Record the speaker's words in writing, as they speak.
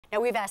Now,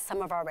 we've asked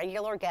some of our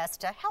regular guests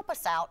to help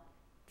us out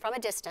from a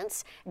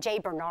distance. Jay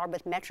Bernard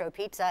with Metro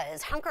Pizza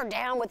is hunkered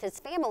down with his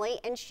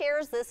family and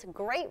shares this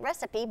great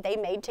recipe they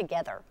made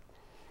together.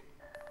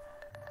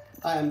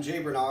 Hi, I'm Jay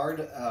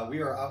Bernard.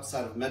 We are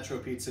outside of Metro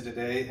Pizza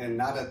today and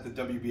not at the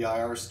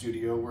WBIR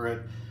studio.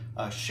 We're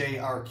at Shea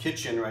Our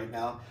Kitchen right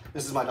now.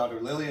 This is my daughter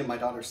Lily and my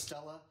daughter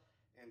Stella.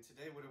 And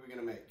today, what are we going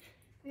to make?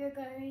 We are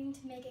going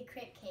to make a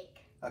crepe cake.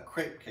 A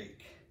crepe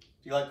cake.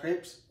 Do you like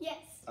crepes? Yes.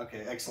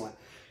 Okay, excellent.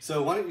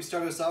 So why don't you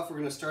start us off? We're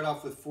going to start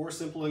off with 4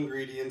 simple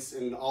ingredients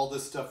and all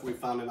this stuff we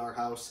found in our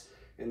house.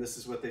 And this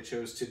is what they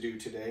chose to do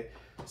today.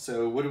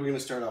 So what are we going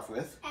to start off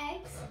with?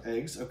 Eggs.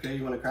 Eggs. Okay,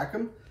 you want to crack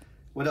them?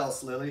 What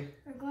else, Lily?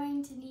 We're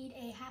going to need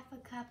a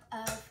 ½ cup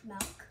of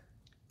milk.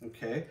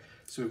 Okay,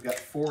 so we've got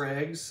 4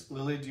 eggs.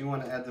 Lily, do you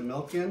want to add the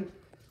milk in?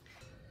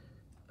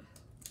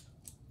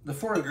 The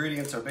 4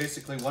 ingredients are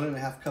basically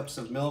 1½ cups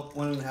of milk,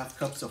 1½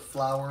 cups of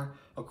flour,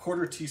 a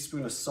 1/4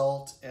 teaspoon of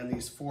salt, and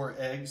these 4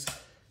 eggs.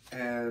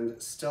 And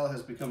Stella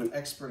has become an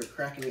expert at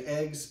cracking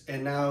eggs.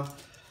 And now,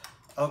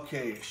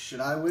 okay,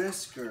 should I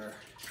whisk or,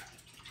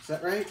 is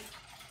that right?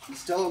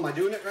 Stella, am I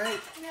doing it right?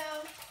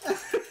 No.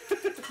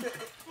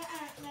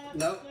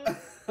 No?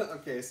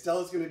 Okay,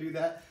 Stella's gonna do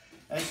that.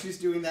 As she's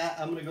doing that,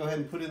 I'm gonna go ahead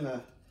and put in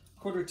the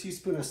 1/4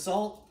 teaspoon of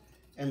salt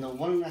and the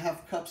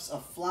 1½ cups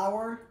of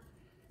flour.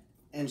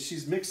 And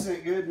she's mixing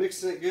it good,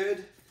 mixing it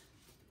good.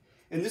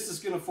 And this is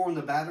gonna form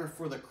the batter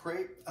for the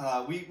crepe.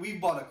 We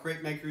bought a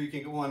crepe maker. You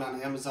can go on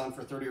Amazon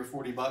for 30 or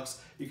 40 bucks.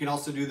 You can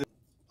also do the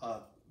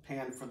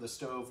pan for the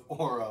stove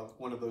or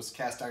one of those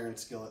cast iron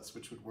skillets,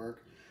 which would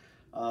work.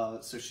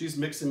 So she's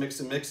mixing,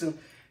 mixing, mixing.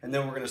 And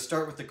then we're gonna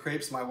start with the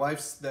crepes. My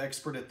wife's the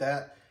expert at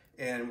that.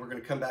 And we're gonna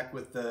come back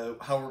with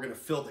how we're gonna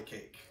fill the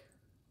cake.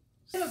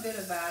 A little bit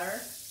of batter.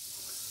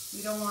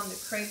 You don't want the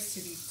crepes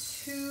to be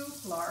too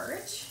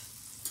large.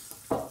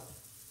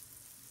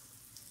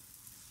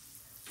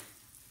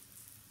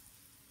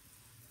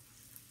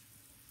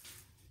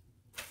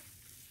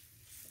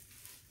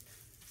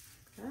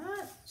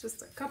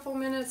 Just a couple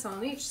minutes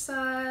on each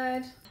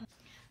side.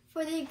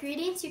 For the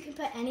ingredients, you can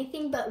put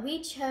anything, but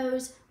we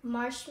chose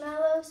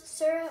marshmallow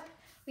syrup,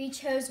 we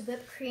chose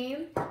whipped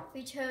cream,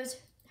 we chose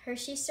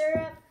Hershey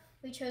syrup,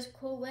 we chose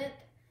Cool Whip,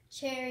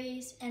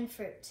 cherries, and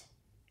fruit.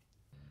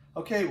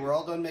 Okay, we're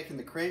all done making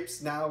the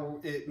crepes. Now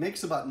it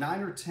makes about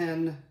 9 or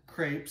 10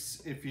 crepes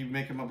if you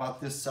make them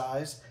about this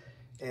size.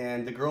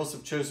 And the girls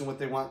have chosen what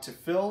they want to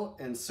fill,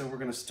 and so we're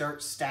gonna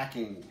start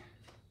stacking.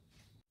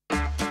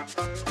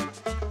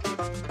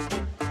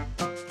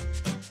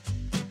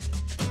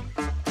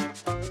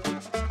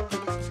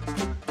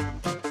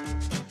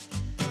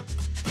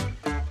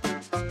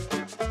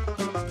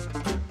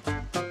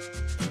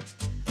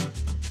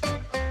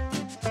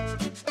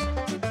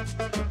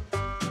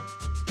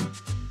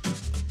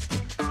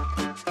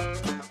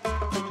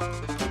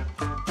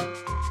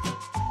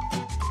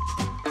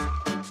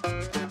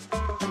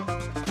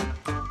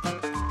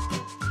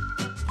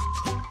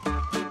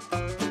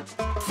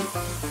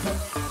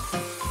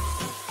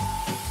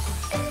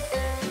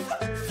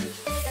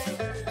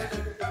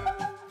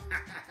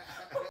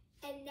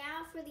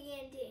 For the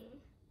ending.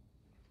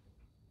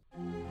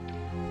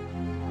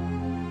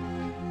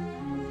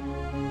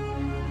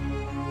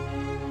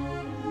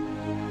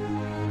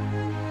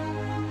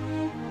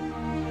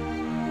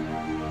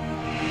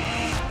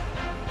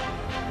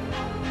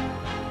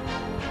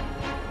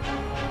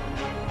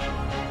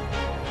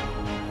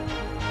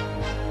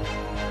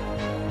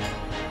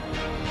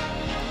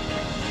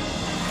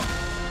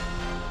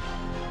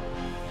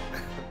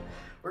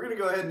 We're gonna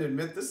go ahead and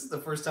admit this is the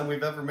first time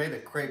we've ever made a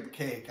crepe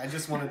cake. I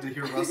just wanted to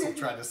hear Russell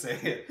try to say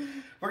it.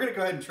 We're gonna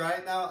go ahead and try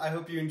it now. I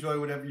hope you enjoy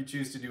whatever you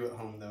choose to do at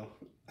home though.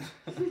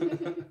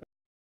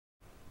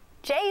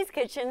 Jay's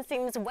kitchen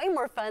seems way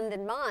more fun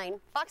than mine.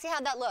 Foxy,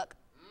 how'd that look?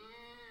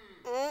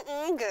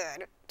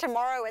 Good.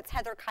 Tomorrow it's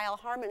Heather Kyle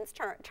Harmon's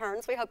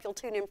turns. We hope you'll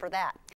tune in for that.